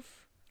move,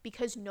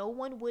 because no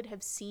one would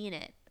have seen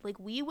it. Like,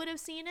 we would have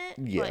seen it.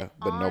 Yeah,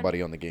 but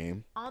nobody on the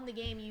game. On the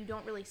game, you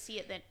don't really see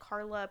it. Then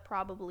Carla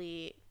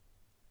probably,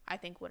 I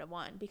think, would have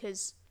won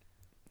because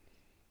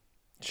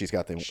she's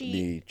got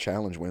the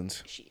challenge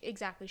wins.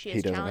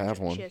 He doesn't have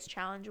one. She has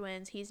challenge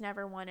wins. He's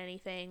never won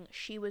anything.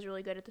 She was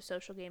really good at the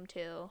social game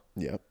too.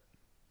 Yep.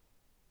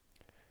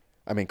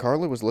 I mean,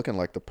 Carla was looking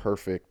like the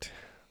perfect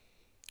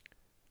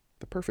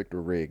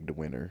rigged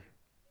winner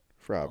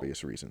for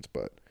obvious reasons,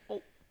 but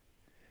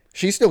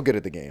she's still good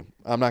at the game.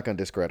 I'm not going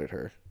to discredit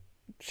her.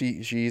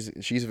 She's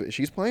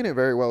playing it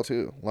very well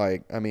too.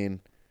 Like, I mean,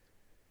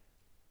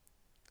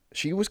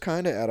 she was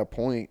kind of at a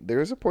point.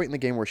 There's a point in the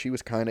game where she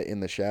was kind of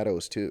in the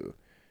shadows too,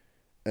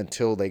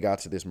 until they got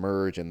to this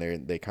merge and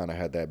they kind of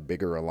had that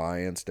bigger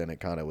alliance. Then it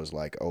kind of was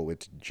like, oh,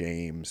 it's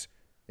James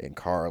and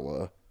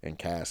Carla and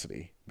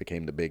Cassidy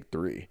became the big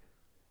 3,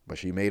 but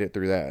she made it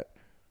through that.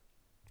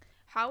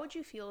 How would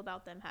you feel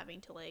about them having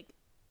to like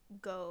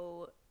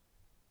go?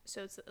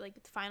 So it's like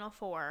the final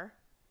 4,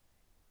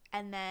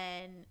 and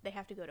then they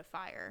have to go to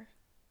Fire.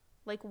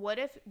 Like, what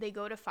if they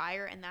go to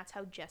fire and that's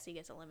how Jesse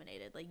gets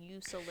eliminated? Like,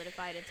 you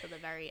solidified it to the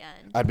very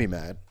end. I'd be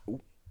mad.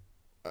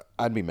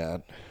 I'd be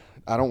mad.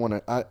 I don't want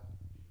to.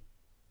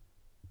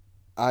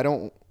 I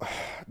don't.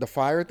 The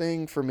fire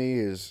thing for me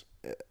is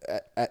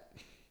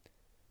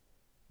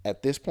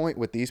at this point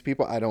with these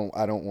people. I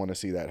don't want to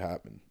see that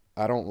happen.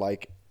 I don't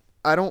like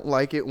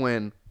it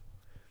when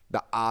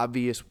the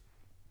obvious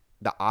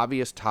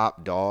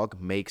top dog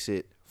makes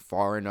it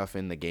far enough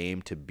in the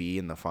game to be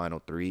in the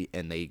final 3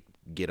 and they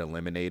get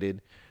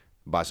eliminated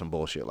by some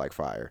bullshit like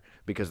fire,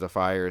 because the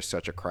fire is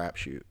such a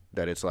crapshoot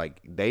that it's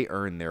like they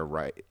earn their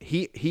right.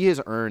 He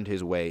has earned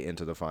his way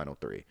into the final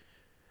 3.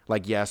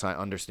 Like, yes, I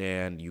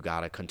understand you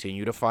got to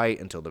continue to fight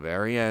until the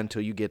very end,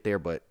 till you get there,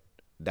 but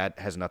that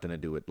has nothing to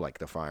do with like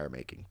the fire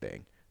making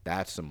thing.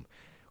 That's some,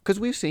 because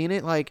we've seen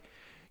it, like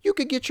you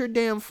could get your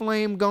damn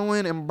flame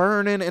going and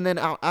burning, and then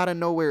out of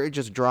nowhere it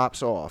just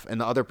drops off and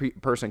the other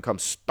person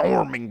comes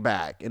storming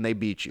back and they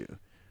beat you.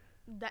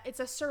 It's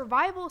a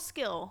survival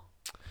skill.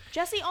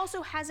 Jesse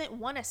also hasn't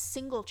won a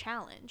single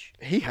challenge.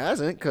 He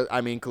hasn't, because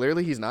I mean,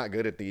 clearly he's not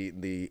good at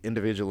the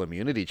individual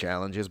immunity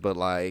challenges, but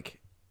like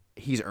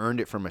he's earned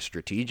it from a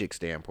strategic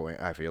standpoint.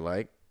 I feel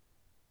like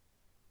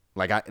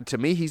to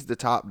me, he's the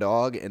top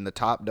dog, and the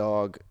top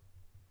dog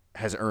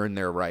has earned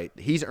their right.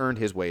 He's earned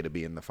his way to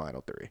be in the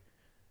final 3.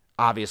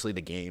 Obviously,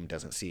 the game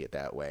doesn't see it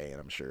that way,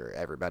 and I'm sure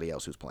everybody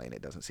else who's playing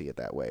it doesn't see it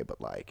that way.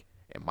 But like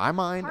in my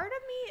mind, part of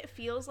me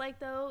feels like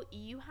though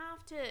you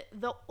have to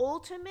the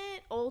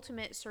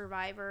ultimate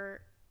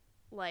survivor,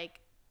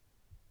 like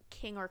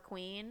king or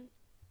queen,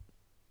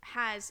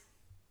 has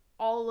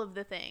all of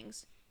the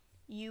things.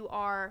 You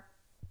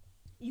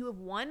have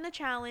won the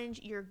challenge,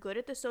 you're good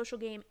at the social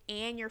game,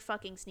 and you're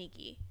fucking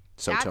sneaky.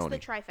 So that's Tony. the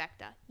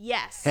trifecta.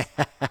 Yes.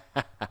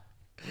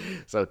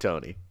 So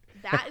Tony.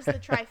 That is the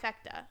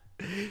trifecta.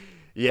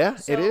 Yeah,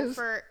 So it is.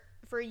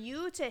 For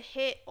you to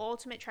hit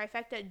ultimate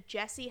trifecta,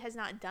 Jesse has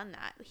not done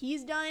that.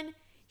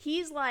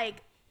 He's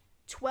like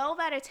 12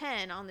 out of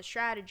 10 on the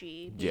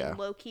strategy, being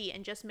low key,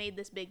 and just made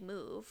this big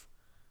move.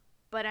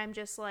 But I'm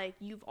just like,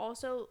 you've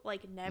also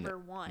like never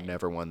won.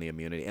 Never won the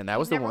immunity, and that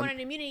was the one. Never won an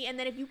immunity, and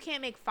then if you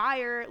can't make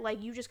fire,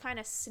 like you just kind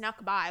of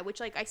snuck by, which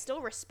like I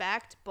still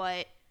respect,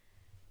 but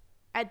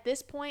at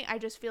this point, I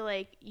just feel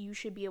like you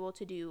should be able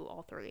to do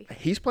all 3.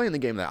 He's playing the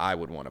game that I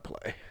would want to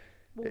play.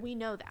 Well, we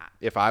know that.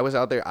 If I was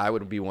out there, I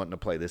would be wanting to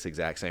play this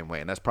exact same way,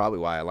 and that's probably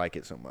why I like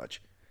it so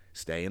much.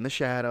 Stay in the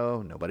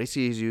shadow, nobody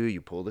sees you. You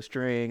pull the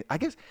string. I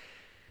guess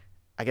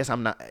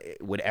I'm not.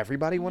 Would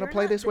everybody want to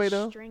play this way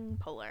though? String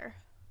puller.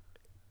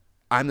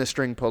 I'm the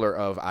string puller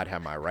of I'd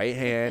have my right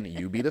hand.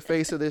 You be the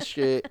face of this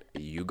shit.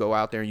 You go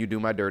out there and you do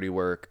my dirty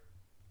work.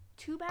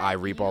 Too bad. I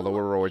reap all the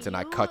rewards and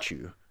I cut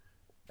you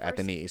at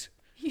the knees.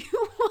 You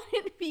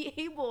wouldn't be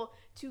able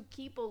to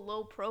keep a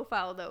low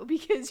profile though,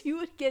 because you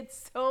would get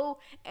so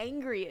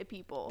angry at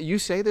people. You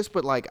say this,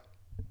 but like,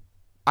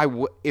 I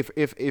would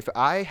if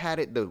I had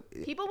it the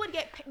people would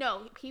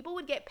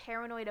get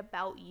paranoid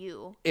about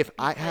you. If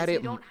I had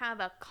it, you don't have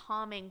a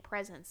calming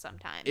presence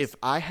sometimes. If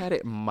I had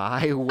it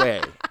my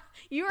way.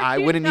 I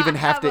wouldn't even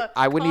have to.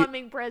 I wouldn't.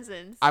 Calming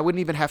presence. I wouldn't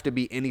even have to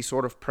be any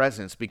sort of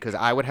presence, because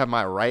I would have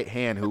my right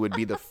hand, who would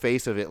be the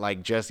face of it,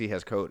 like Jesse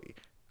has Cody.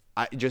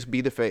 I just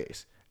be the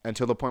face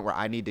until the point where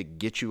I need to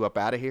get you up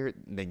out of here.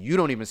 Then you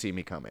don't even see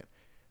me coming.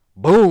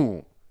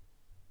 Boom,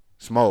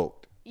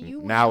 smoked.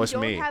 Now it's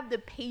me. You don't have the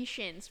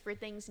patience for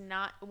things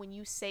not when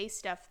you say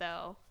stuff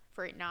though,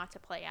 for it not to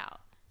play out.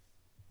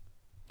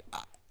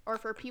 Or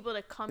for people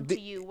to come to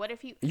you. What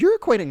if You're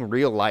equating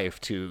real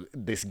life to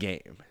this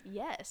game.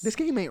 Yes. This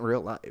game ain't real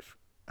life.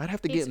 I'd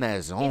have to get in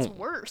that zone. It's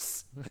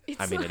worse.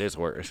 It is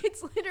worse.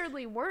 It's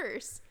literally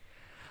worse.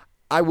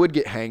 I would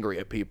get hangry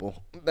at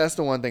people. That's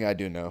the one thing I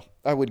do know.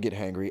 I would get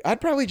hangry. I'd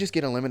probably just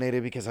get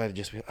eliminated because I'd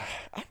just be.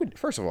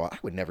 First of all, I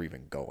would never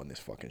even go on this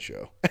fucking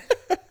show.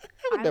 I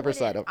would never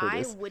sign up for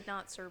this. I would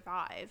not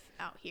survive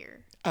out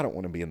here. I don't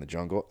want to be in the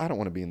jungle. I don't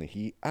want to be in the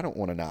heat. I don't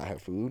want to not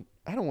have food.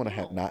 I don't want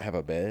to not have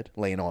a bed,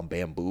 laying on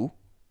bamboo.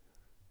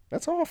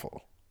 That's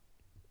awful.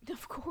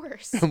 Of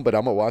course. But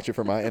I'm gonna watch it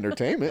for my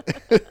entertainment,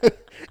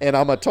 and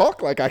I'm gonna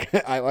talk like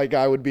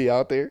I would be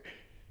out there,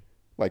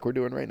 like we're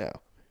doing right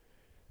now.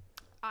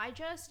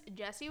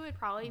 Jesse would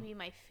probably be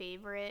my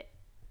favorite.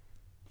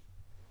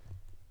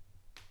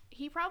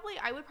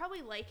 I would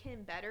probably like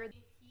him better if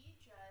he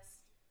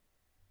just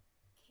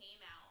came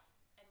out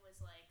and was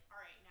like,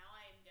 all right, now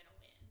I am going to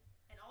win.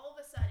 And all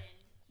of a sudden,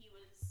 he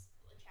was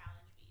a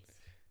challenge beast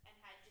and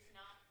had just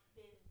not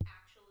been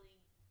actually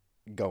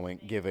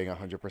giving 100%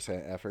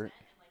 effort.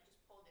 And like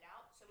just pulled it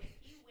out. So if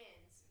he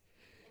wins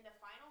in the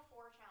final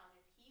 4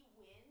 challenge, if he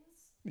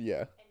wins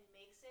yeah. and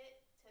makes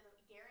it to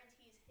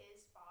guarantees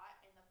his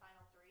spot in the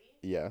final 3,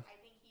 yeah. I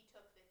think he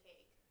took the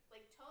cake.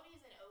 Like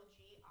Tony's an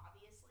OG,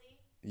 obviously.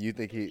 You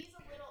think he's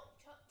a little.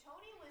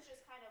 Tony was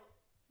just kind of.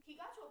 He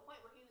got to a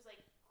point where he was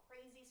like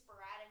crazy,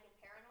 sporadic, and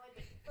paranoid.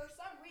 But for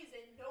some reason,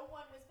 no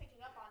one was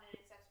picking up on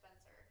it except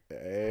Spencer.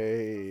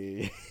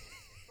 Hey.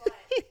 But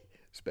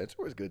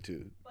Spencer was good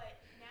too. But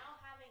now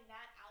having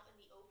that out in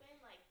the open,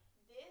 like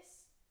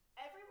this,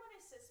 everyone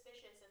is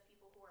suspicious of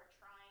people who are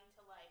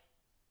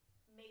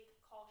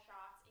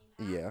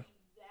Yeah. to be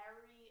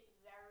very,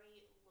 very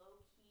low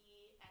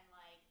key and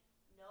like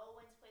know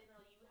when to play the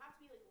middle. You have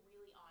to be like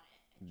really on it.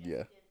 And Jesse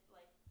Yeah. did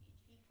like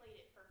he played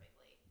it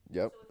perfectly.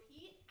 Yep. So if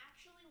he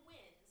actually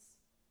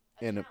wins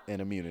And challenge,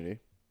 immunity.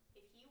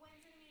 if he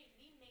wins an immunity, if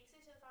he makes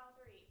it to the final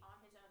three on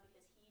his own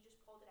because he just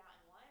pulled it out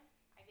and won,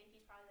 I think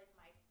he's probably like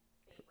my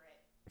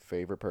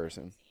Favorite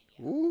person. I've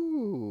seen, yeah.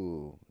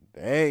 Ooh.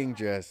 Dang,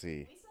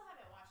 Jesse. We still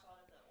haven't watched a lot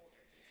of the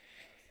older seasons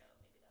though, so maybe that's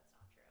not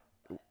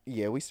true. But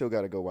Yeah, we still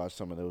got to go watch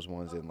some of those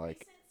ones in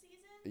like. recent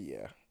seasons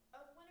Yeah.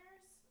 of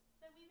winners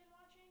that we've been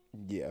watching,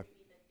 Yeah.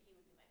 he would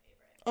be my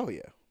favorite. Oh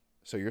yeah.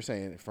 So you're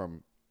saying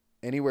from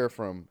anywhere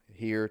from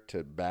here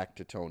to back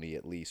to Tony,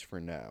 at least for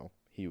now,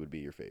 he would be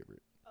your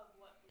favorite. Of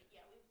what we've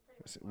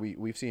pretty much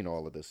We've seen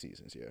all of the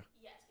seasons, yeah.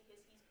 yes,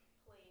 because he's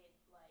played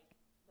like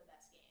the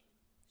best game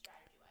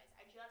strategy wise.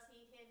 I just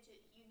need him to.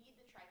 You need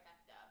the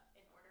trifecta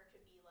in order to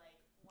be like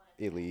one of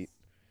the Elite.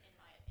 best, in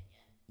my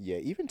opinion. Yeah,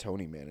 even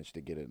Tony managed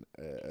to get it,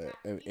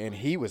 Exactly. and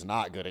he was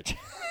not good at. He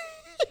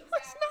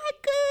was Exactly. not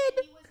good.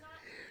 And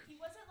he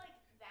wasn't like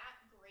that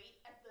great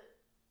at the.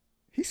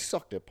 He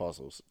sucked at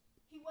puzzles.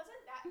 He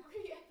wasn't that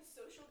great at the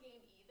social game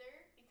either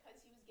because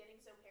he was getting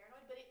so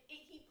paranoid. But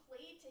he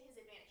played to his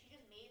advantage. He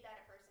just made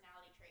that a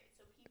personality trait.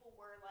 So people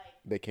were like.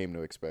 They came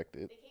to expect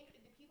it.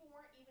 The people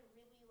weren't even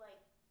really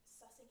like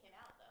sussing him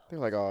out though. They're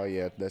like, oh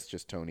yeah, that's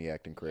just Tony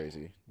acting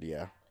crazy.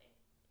 Yeah,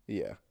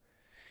 Exactly. yeah.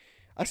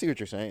 I see what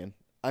you're saying.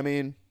 I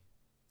mean,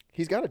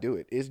 he's got to do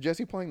it. Is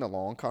Jesse playing the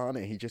long con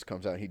and he just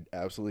comes out and he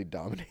absolutely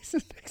dominates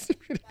the next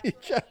immunity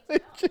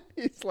challenge?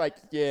 He's like,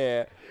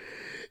 yeah,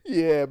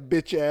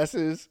 bitch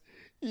asses.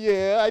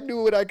 Yeah, I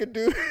knew what I could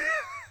do.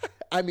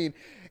 I mean,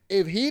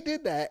 if he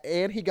did that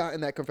and he got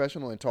in that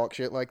confessional and talked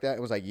shit like that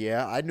and was like,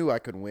 yeah, I knew I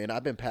could win.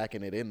 I've been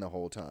packing it in the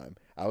whole time.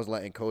 I was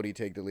letting Cody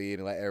take the lead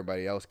and let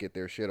everybody else get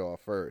their shit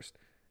off first.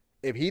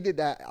 If he did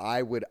that,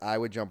 I would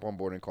jump on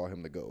board and call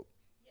him the GOAT.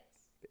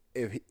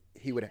 Yes. If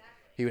he would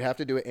have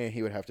to do it and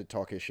he would have to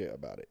talk his shit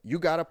about it. You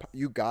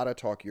gotta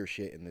talk your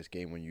shit in this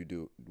game when you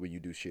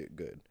do shit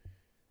good.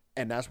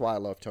 And that's why I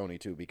love Tony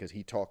too, because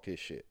he talked his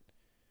shit.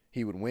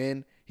 He would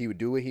win, he would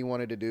do what he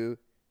wanted to do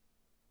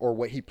or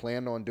what he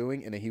planned on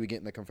doing, and then he would get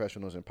in the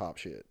confessionals and pop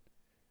shit.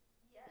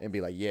 Yes. And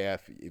be like, yeah,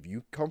 if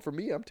you come for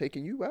me, I'm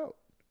taking you out.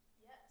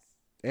 Yes.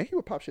 And he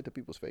would pop shit to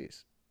people's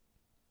face.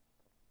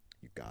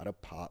 You gotta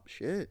pop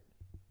shit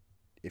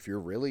if you're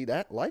really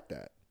that like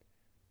that.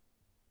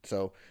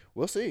 So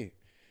we'll see.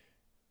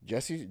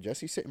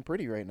 Jesse's sitting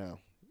pretty right now.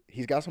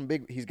 He's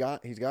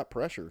got he's got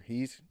pressure.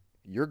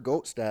 Your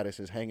GOAT status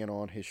is hanging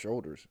on his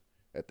shoulders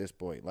at this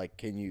point. Like,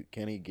 can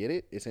he get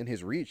it? It's in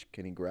his reach.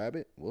 Can he grab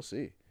it? We'll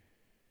see.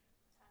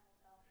 Time will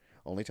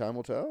tell. Only time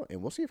will tell,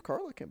 and we'll see if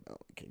Carla can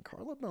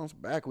Carla bounce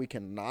back. We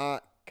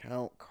cannot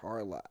count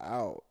Carla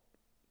out.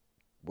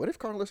 What if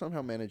Carla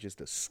somehow manages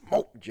to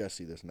smoke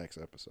Jesse this next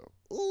episode?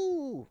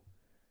 Ooh.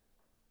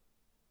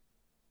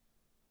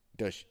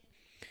 Does she?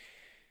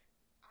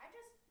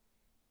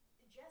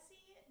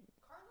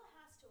 Carla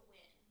has to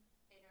win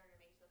in order to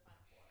make it to the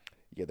Final Four.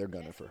 Yeah, they're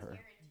gunning for Jesse's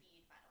her.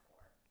 guaranteed Final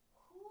Four.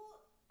 Who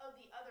of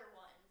the other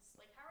ones,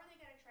 like how are they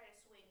going to try to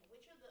swing?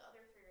 Which of the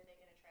other three are they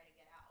going to try to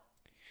get out?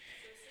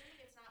 So assuming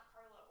it's not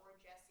Carla or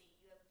Jesse,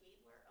 you have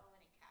Gabler, Owen,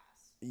 and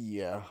Cass.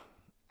 Yeah.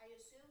 I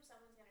assume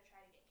someone's going to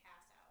try to get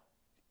Cass out.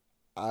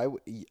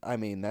 I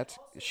mean,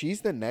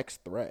 she's the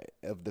next threat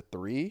of the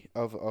three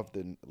of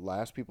the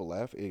last people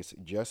left is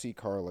Jesse,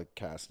 Carla,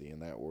 Cassidy in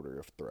that order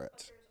of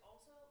threats. But there's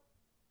also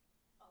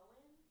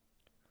Owen,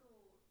 who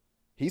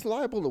He's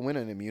liable to win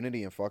an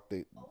immunity and fuck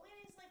the. Owen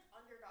is like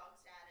underdog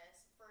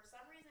status. For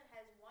some reason,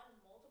 has won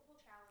multiple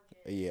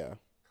challenges. Yeah.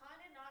 Kind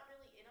of not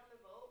really in on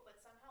the vote, but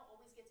somehow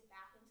always gets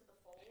back into the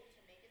fold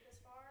to make it this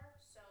far.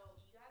 So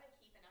you gotta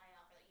keep an eye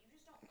out for that. You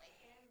just don't like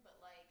him, but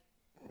like.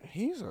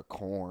 He's a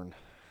corn.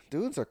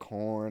 Dude's a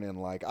corn, and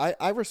like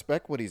I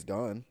respect what he's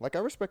done. Like I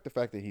respect the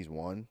fact that he's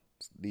won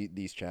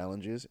these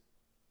challenges,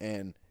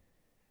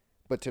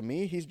 but to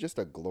me he's just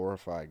a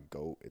glorified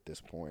GOAT at this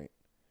point.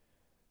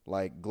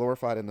 Like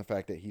glorified in the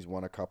fact that he's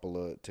won a couple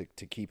of to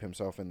keep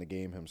himself in the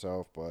game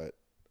himself, but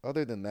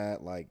other than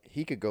that, like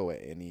he could go at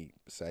any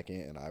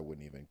second and I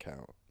wouldn't even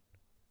count.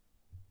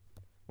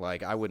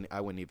 Like I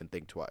wouldn't even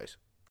think twice.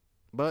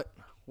 But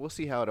we'll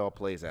see how it all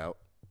plays out.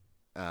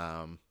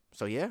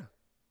 So yeah.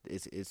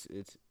 It's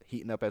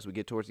heating up as we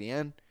get towards the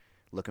end.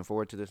 Looking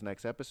forward to this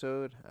next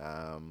episode.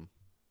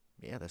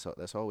 Yeah,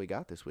 that's all we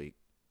got this week.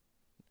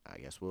 I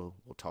guess we'll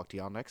talk to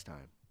y'all next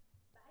time.